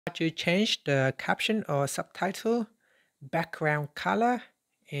To change the caption or subtitle, background color,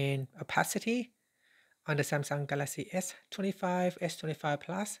 and opacity on the Samsung Galaxy S25, S25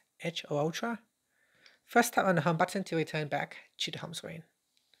 Plus, Edge or Ultra. First, tap on the home button to return back to the home screen.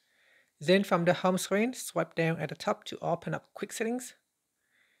 Then from the home screen, swipe down at the top to open up quick settings.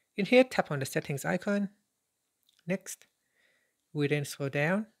 In here, tap on the settings icon. Next, we then scroll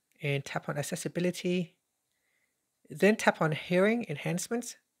down and tap on accessibility. Then tap on hearing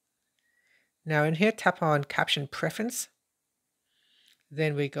enhancements. Now in here, tap on caption preference.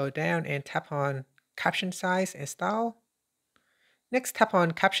 Then we go down and tap on caption size and style. Next, tap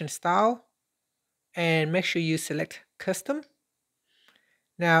on caption style and make sure you select custom.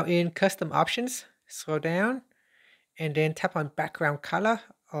 Now in custom options, scroll down and then tap on background color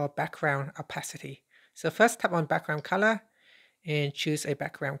or background opacity. So first tap on background color and choose a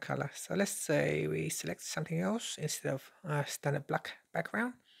background color. So let's say we select something else instead of standard black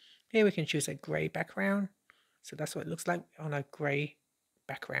background. Here we can choose a gray background. So that's what it looks like on a gray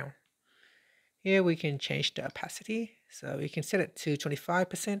background. Here we can change the opacity. So we can set it to 25%,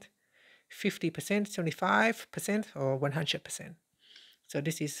 50%, 75%, or 100%. So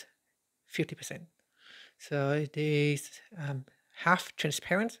this is 50%. So it is half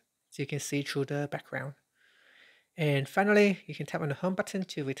transparent, so you can see through the background. And finally, you can tap on the home button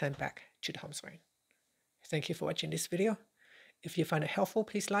to return back to the home screen. Thank you for watching this video. If you find it helpful,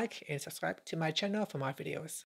 please like and subscribe to my channel for more videos.